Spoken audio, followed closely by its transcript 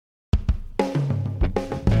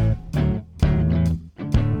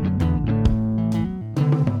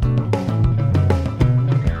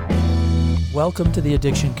Welcome to the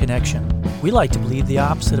Addiction Connection. We like to believe the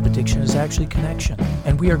opposite of addiction is actually connection,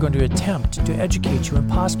 and we are going to attempt to educate you and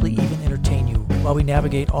possibly even entertain you while we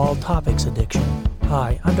navigate all topics addiction.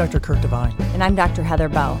 Hi, I'm Dr. Kurt Devine. And I'm Dr. Heather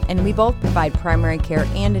Bell, and we both provide primary care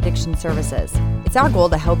and addiction services. It's our goal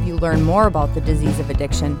to help you learn more about the disease of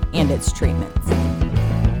addiction and its treatments.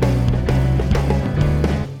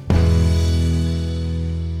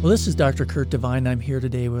 Well, this is Dr. Kurt Devine. I'm here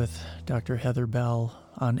today with Dr. Heather Bell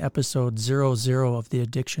on episode 00 of the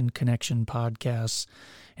Addiction Connection podcast.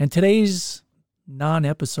 And today's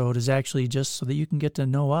non-episode is actually just so that you can get to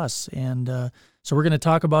know us. And so we're going to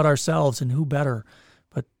talk about ourselves, and who better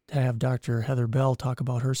but to have Dr. Heather Bell talk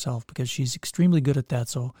about herself, because she's extremely good at that.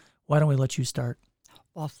 So why don't we let you start?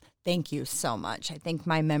 Well, thank you so much. I think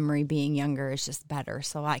my memory being younger is just better,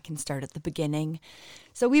 so I can start at the beginning.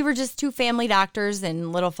 So we were just two family doctors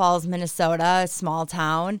in Little Falls, Minnesota, a small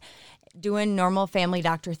town, doing normal family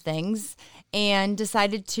doctor things, and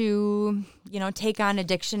decided to, take on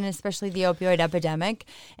addiction, especially the opioid epidemic.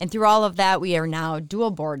 And through all of that, we are now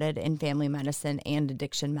dual boarded in family medicine and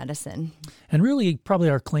addiction medicine. And really, probably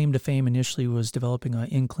our claim to fame initially was developing an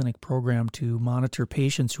in-clinic program to monitor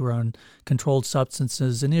patients who are on controlled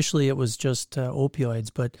substances. Initially, it was just opioids,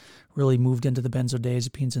 but really moved into the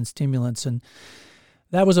benzodiazepines and stimulants. And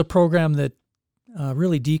that was a program that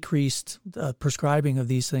really decreased prescribing of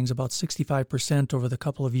these things about 65% over the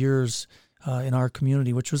couple of years in our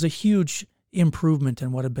community, which was a huge improvement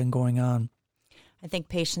in what had been going on. I think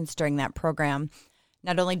patients during that program,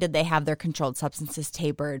 not only did they have their controlled substances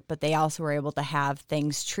tapered, but they also were able to have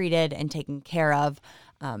things treated and taken care of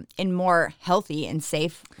in more healthy and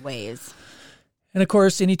safe ways. And of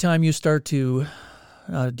course, anytime you start to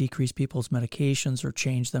decrease people's medications or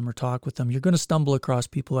change them or talk with them, you're going to stumble across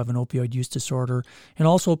people who have an opioid use disorder, and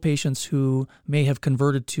also patients who may have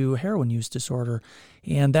converted to heroin use disorder.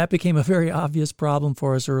 And that became a very obvious problem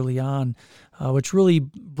for us early on, which really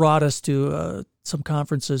brought us to some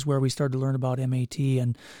conferences where we started to learn about MAT.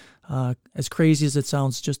 And as crazy as it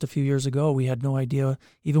sounds, just a few years ago, we had no idea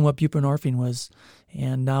even what buprenorphine was.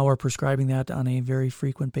 And now we're prescribing that on a very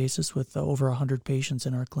frequent basis with over 100 patients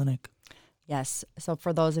in our clinic. Yes. So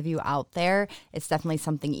for those of you out there, it's definitely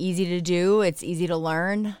something easy to do. It's easy to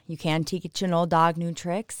learn. You can teach an old dog new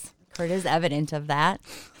tricks. Kurt is evident of that.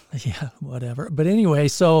 Yeah, whatever. But anyway,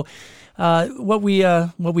 so what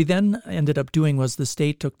we then ended up doing was the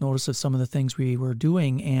state took notice of some of the things we were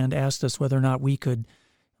doing and asked us whether or not we could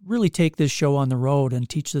really take this show on the road and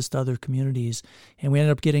teach this to other communities. And we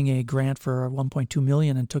ended up getting a grant for $1.2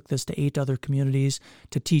 million and took this to 8 other communities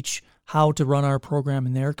to teach how to run our program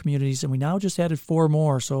in their communities. And we now just added 4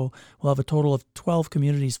 more. So we'll have a total of 12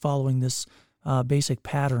 communities following this basic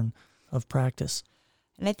pattern of practice.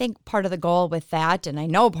 And I think part of the goal with that, and I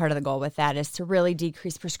know part of the goal with that, is to really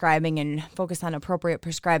decrease prescribing and focus on appropriate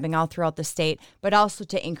prescribing all throughout the state, but also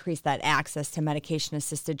to increase that access to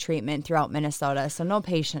medication-assisted treatment throughout Minnesota. So no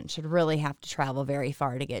patient should really have to travel very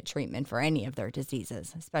far to get treatment for any of their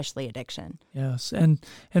diseases, especially addiction. Yes, and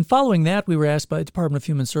following that, we were asked by the Department of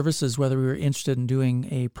Human Services whether we were interested in doing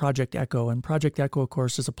a Project Echo. And Project Echo, of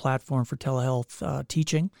course, is a platform for telehealth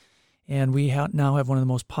teaching. And we now have one of the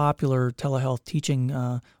most popular telehealth teaching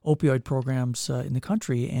opioid programs in the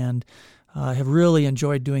country, and have really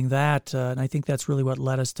enjoyed doing that. And I think that's really what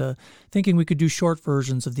led us to thinking we could do short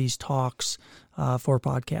versions of these talks for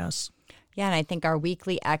podcasts. Yeah, and I think our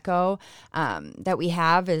weekly echo that we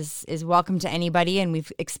have is welcome to anybody, and we've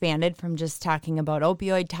expanded from just talking about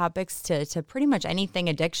opioid topics to pretty much anything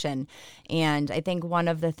addiction. And I think one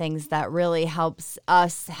of the things that really helps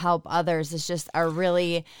us help others is just our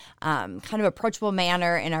really kind of approachable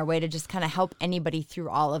manner and our way to just kind of help anybody through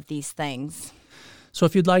all of these things. So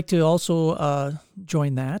if you'd like to also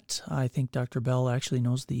join that, I think Dr. Bell actually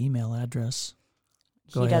knows the email address.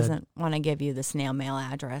 He doesn't want to give you the snail mail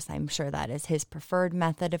address. I'm sure that is his preferred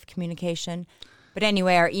method of communication. But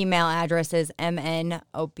anyway, our email address is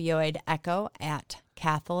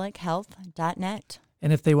mnopioidecho@catholichealth.net.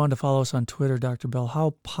 And if they want to follow us on Twitter, Dr. Bell,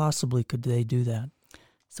 how possibly could they do that?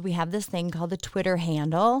 So we have this thing called a Twitter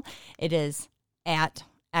handle. It is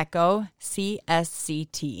 @EchoCSCT.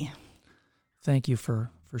 Thank you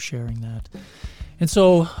for sharing that. And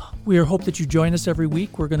so we hope that you join us every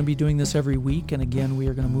week. We're going to be doing this every week. And again, we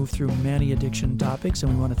are going to move through many addiction topics.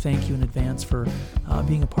 And we want to thank you in advance for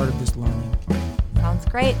being a part of this learning. Sounds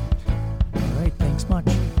great. All right. Thanks much.